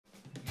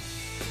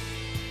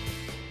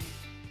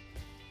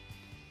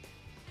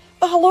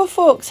Oh, hello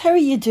folks, how are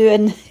you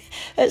doing?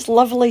 It's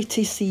lovely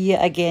to see you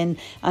again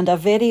and a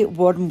very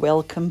warm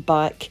welcome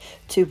back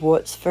to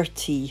What's for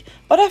Tea.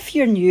 Or if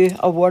you're new,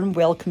 a warm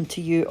welcome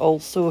to you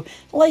also.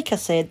 Like I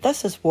said,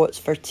 this is What's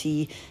for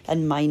Tea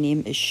and my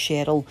name is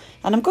Cheryl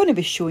and I'm going to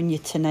be showing you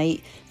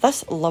tonight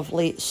this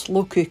lovely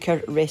slow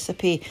cooker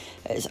recipe.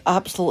 It's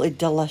absolutely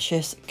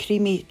delicious,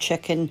 creamy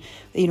chicken,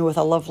 you know, with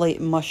a lovely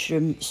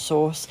mushroom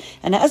sauce.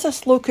 And it is a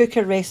slow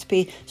cooker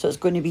recipe, so it's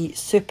going to be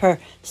super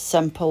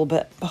simple,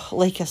 but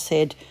like I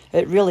said,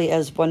 it really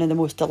is one of the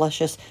most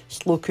delicious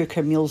slow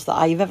cooker meals that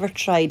I've ever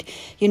tried.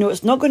 You know,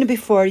 it's not going to be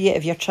for you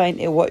if you're trying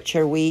to watch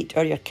your weight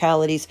or your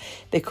calories,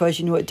 because,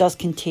 you know, it does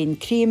contain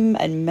cream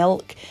and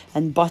milk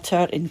and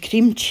butter and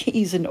cream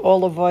cheese and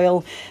olive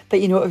oil. But,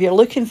 you know, if you're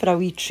looking for a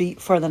wee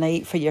treat for the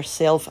night for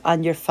yourself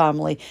and your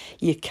family,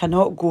 you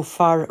cannot go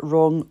far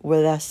wrong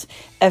with this.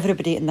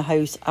 Everybody in the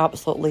house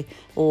absolutely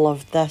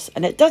loved this.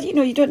 And it does, you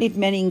know, you don't need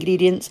many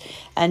ingredients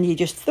and you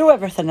just throw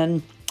everything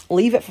in,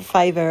 leave it for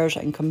 5 hours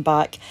and come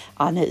back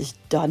and it's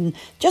done.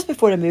 Just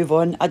before I move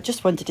on, I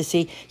just wanted to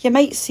say, you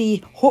might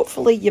see,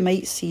 hopefully you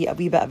might see a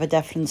wee bit of a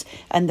difference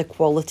in the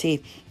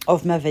quality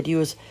of my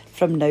videos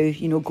from now,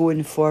 you know,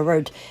 going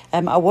forward.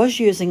 I was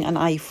using an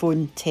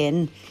iPhone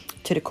 10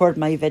 to record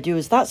my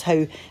videos. That's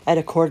how I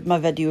record my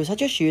videos. I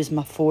just use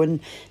my phone.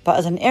 But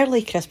as an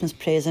early Christmas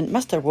present,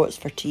 Mr. What's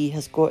for Tea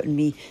has gotten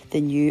me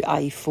the new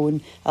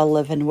iPhone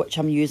 11, which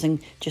I'm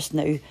using just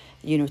now,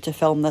 you know, to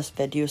film this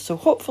video. So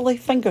hopefully,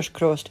 fingers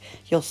crossed,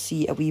 you'll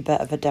see a wee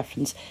bit of a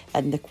difference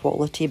in the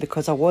quality,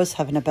 because I was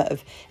having a bit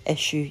of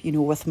issue, you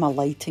know, with my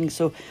lighting.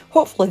 So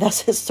hopefully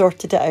this has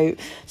sorted it out.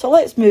 So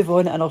let's move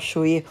on and I'll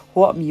show you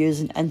what I'm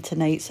using in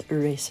tonight's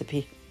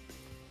recipe.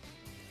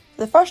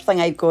 The first thing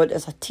I've got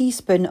is a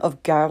teaspoon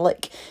of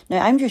garlic.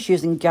 Now I'm just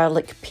using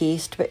garlic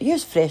paste, but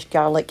use fresh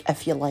garlic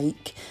if you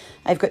like.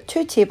 I've got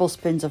 2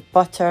 tablespoons of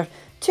butter,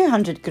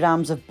 200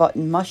 grams of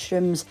button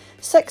mushrooms,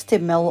 60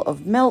 ml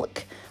of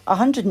milk,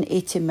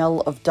 180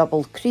 ml of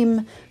double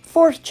cream,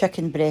 4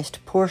 chicken breast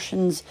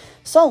portions,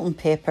 salt and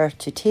pepper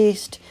to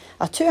taste,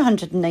 a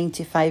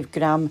 295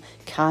 gram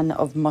can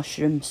of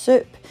mushroom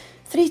soup,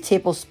 3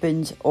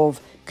 tablespoons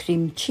of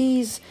cream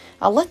cheese,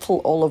 a little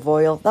olive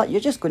oil, that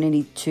you're just going to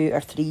need 2 or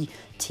 3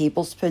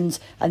 tablespoons,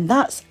 and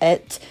that's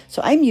it.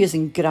 So I'm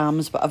using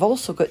grams, but I've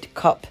also got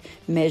cup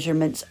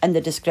measurements in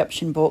the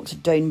description box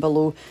down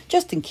below,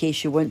 just in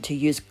case you want to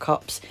use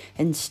cups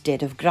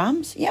instead of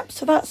grams. Yep,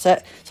 so that's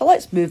it. So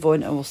let's move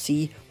on and we'll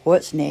see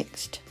what's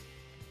next.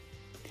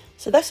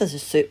 So this is a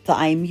soup that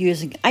I'm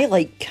using. I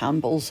like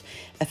Campbells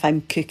if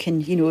I'm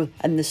cooking, you know,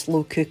 in the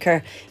slow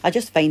cooker. I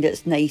just find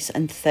it's nice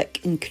and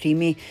thick and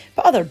creamy.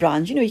 But other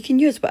brands, you know, you can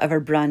use whatever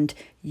brand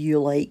you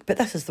like. But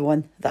this is the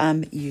one that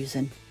I'm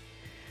using.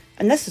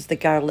 And this is the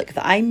garlic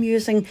that I'm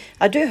using.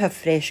 I do have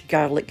fresh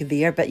garlic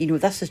there, but, you know,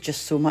 this is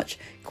just so much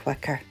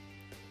quicker.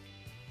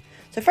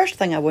 So first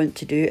thing I want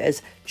to do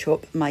is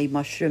chop my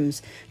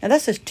mushrooms. Now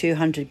this is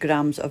 200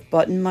 grams of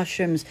button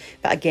mushrooms,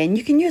 but again,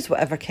 you can use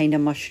whatever kind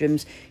of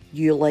mushrooms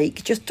you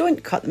like. Just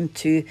don't cut them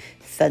too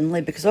thinly,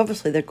 because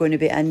obviously they're going to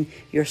be in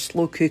your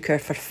slow cooker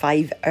for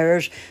 5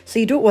 hours, so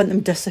you don't want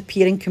them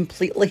disappearing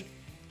completely.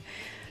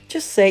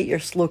 Just set your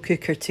slow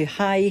cooker to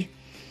high.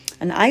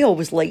 And I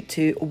always like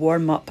to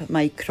warm up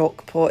my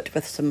crock pot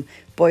with some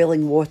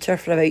boiling water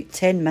for about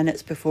 10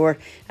 minutes before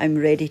I'm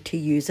ready to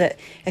use it.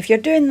 If you're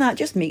doing that,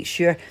 just make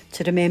sure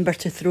to remember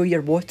to throw your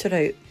water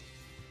out.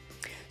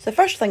 So the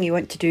first thing you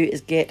want to do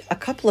is get a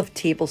couple of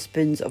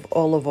tablespoons of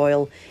olive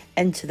oil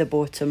into the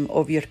bottom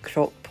of your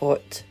crock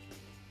pot.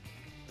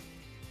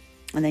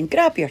 And then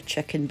grab your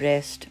chicken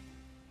breast.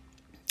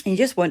 And you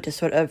just want to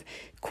sort of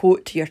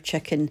coat your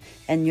chicken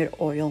in your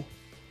oil.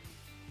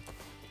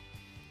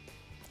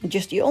 And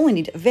just, you only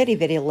need very,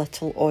 very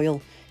little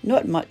oil,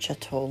 not much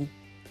at all.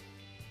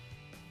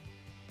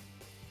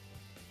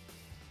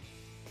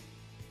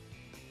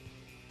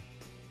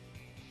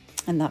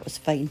 And that was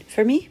fine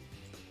for me.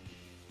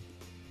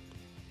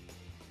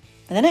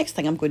 And the next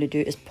thing I'm going to do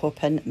is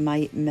pop in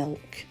my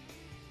milk.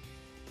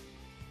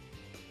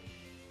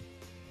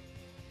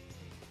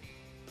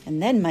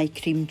 And then my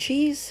cream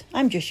cheese.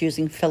 I'm just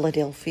using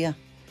Philadelphia.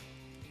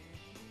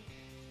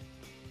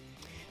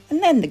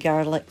 And then the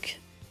garlic.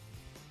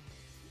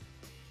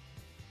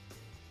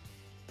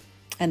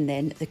 And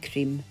then the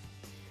cream.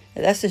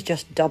 Now, this is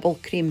just double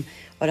cream,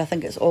 or I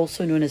think it's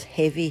also known as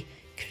heavy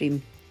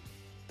cream.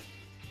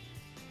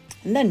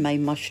 And then my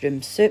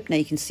mushroom soup. Now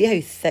you can see how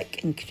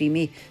thick and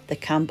creamy the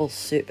Campbell's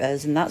soup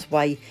is, and that's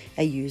why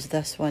I use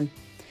this one.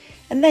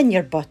 And then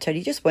your butter,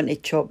 you just want to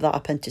chop that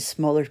up into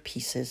smaller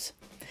pieces,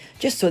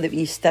 just so that when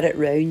you stir it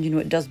round, you know,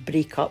 it does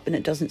break up and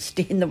it doesn't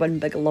stay in the one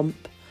big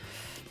lump.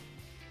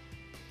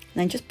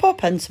 And then just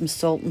pop in some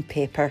salt and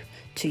pepper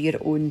to your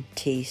own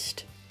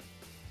taste.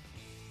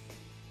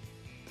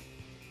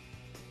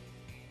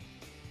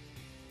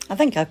 I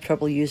think I've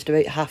probably used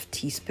about ½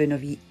 teaspoon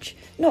of each,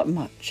 not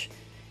much,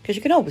 because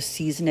you can always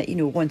season it, you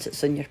know, once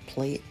it's on your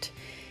plate.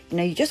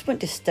 Now you just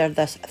want to stir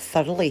this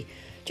thoroughly.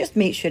 Just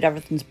make sure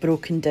everything's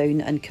broken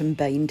down and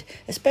combined,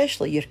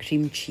 especially your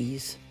cream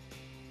cheese.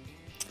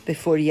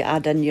 before you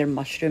add in your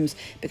mushrooms,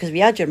 because if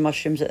you add your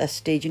mushrooms at this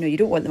stage, you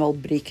don't want them all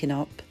breaking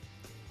up.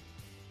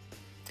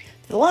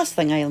 The last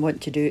thing I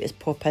want to do is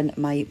pop in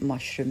my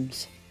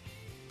mushrooms.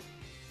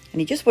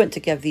 And you just want to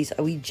give these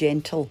a wee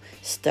gentle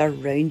stir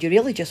round. You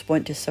really just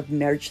want to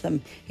submerge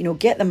them,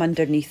 get them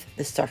underneath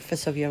the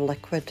surface of your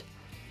liquid.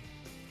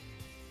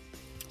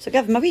 So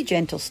give them a wee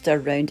gentle stir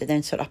round and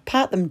then sort of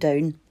pat them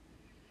down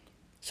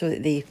so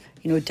that they,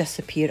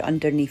 disappear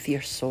underneath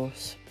your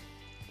sauce.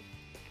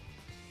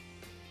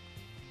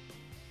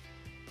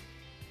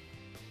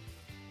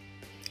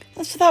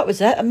 And so that was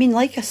it. I mean,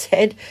 like I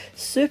said,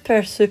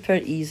 super, super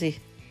easy.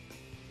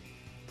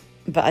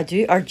 But I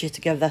do urge you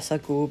to give this a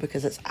go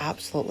because it's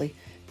absolutely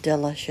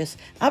delicious.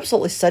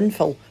 Absolutely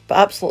sinful, but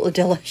absolutely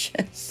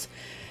delicious.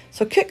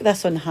 So cook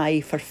this on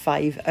high for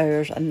 5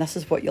 hours and this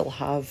is what you'll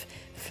have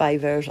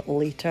 5 hours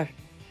later.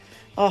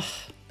 Oh,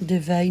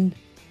 divine.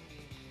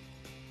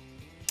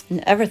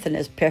 And everything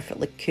is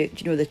perfectly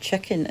cooked. The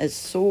chicken is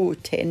so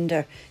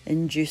tender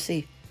and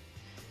juicy.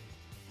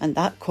 And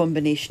that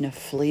combination of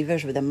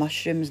flavours with the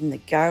mushrooms and the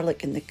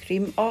garlic and the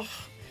cream. Oh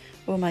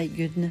my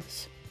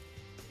goodness.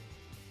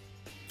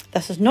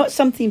 This is not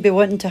something you'll be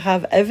wanting to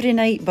have every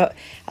night, but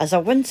as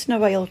a once in a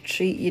while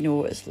treat,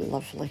 it's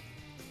lovely.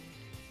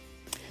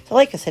 So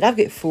like I said, I've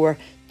got 4,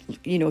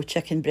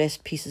 chicken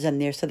breast pieces in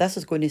there. So this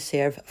is going to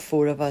serve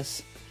 4 of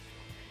us.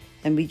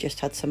 And we just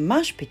had some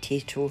mashed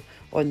potato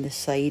on the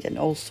side and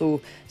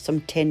also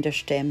some tender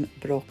stem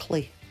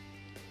broccoli,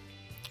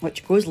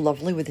 which goes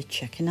lovely with the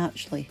chicken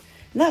actually.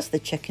 And that's the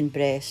chicken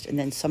breast and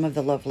then some of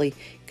the lovely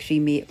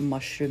creamy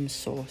mushroom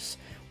sauce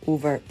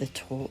over the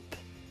top.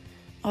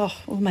 Oh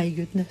my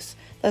goodness,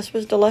 this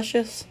was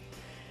delicious.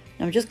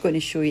 And I'm just going to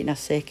show you in a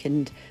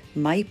second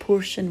my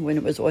portion when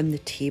it was on the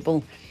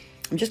table.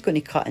 I'm just going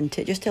to cut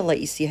into it just to let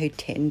you see how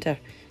tender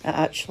it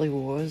actually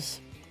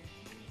was.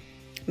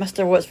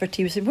 Mr. What's for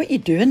Tea was saying, what are you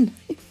doing?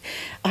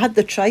 I had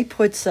the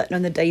tripod sitting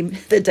on the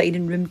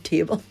dining room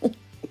table,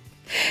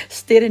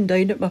 staring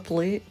down at my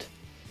plate.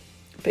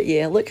 But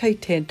yeah, look how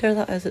tender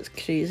that is, it's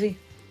crazy.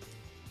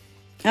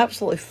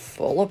 Absolutely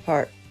fall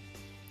apart.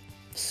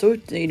 So,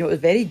 it was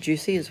very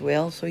juicy as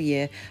well. So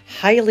yeah,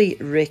 highly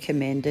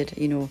recommended,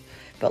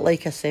 But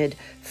like I said,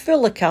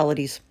 full of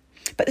calories.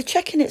 But the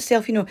chicken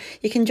itself, you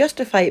can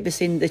justify it by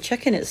saying the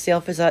chicken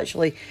itself is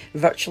actually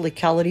virtually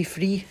calorie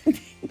free.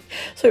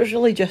 So it's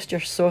really just your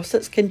sauce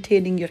that's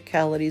containing your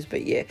calories.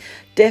 But yeah,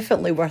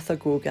 definitely worth a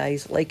go,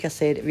 guys. Like I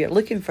said, if you're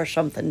looking for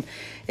something,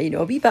 a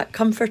wee bit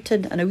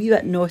comforting and a wee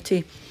bit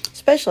naughty,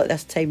 especially at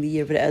this time of the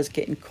year where it is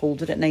getting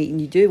colder at night and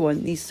you do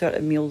want these sort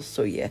of meals.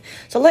 So yeah,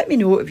 so let me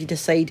know if you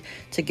decide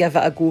to give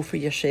it a go for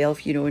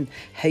yourself, and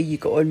how you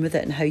got on with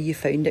it and how you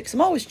found it, because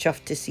I'm always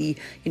chuffed to see,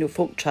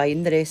 folk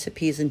trying the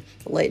recipes and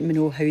letting me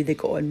know how they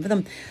got on with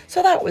them.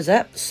 So that was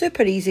it.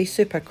 Super easy,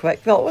 super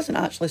quick. Well, it wasn't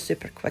actually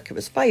super quick, it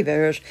was 5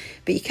 hours,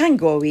 but you can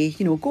go away,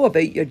 go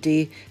about your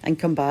day and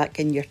come back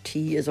and your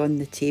tea is on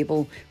the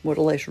table more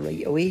or less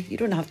right away. You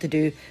don't have to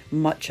do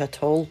much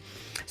at all.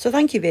 So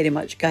thank you very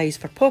much, guys,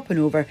 for popping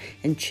over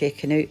and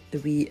checking out the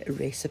wee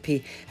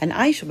recipe. And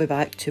I shall be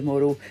back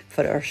tomorrow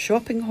for our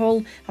shopping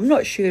haul. I'm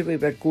not sure where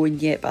we're going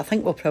yet, but I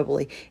think we'll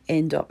probably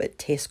end up at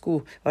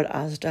Tesco or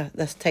Asda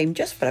this time,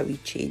 just for a wee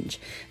change.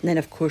 And then,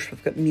 of course,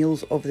 we've got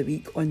meals of the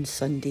week on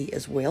Sunday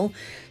as well.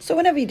 So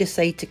whenever you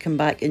decide to come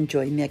back and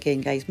join me again,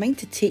 guys, mind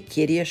to take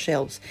care of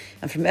yourselves.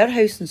 And from our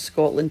house in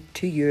Scotland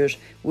to yours,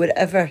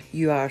 wherever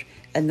you are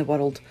in the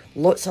world,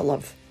 lots of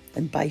love.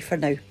 And bye for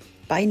now.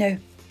 Bye now.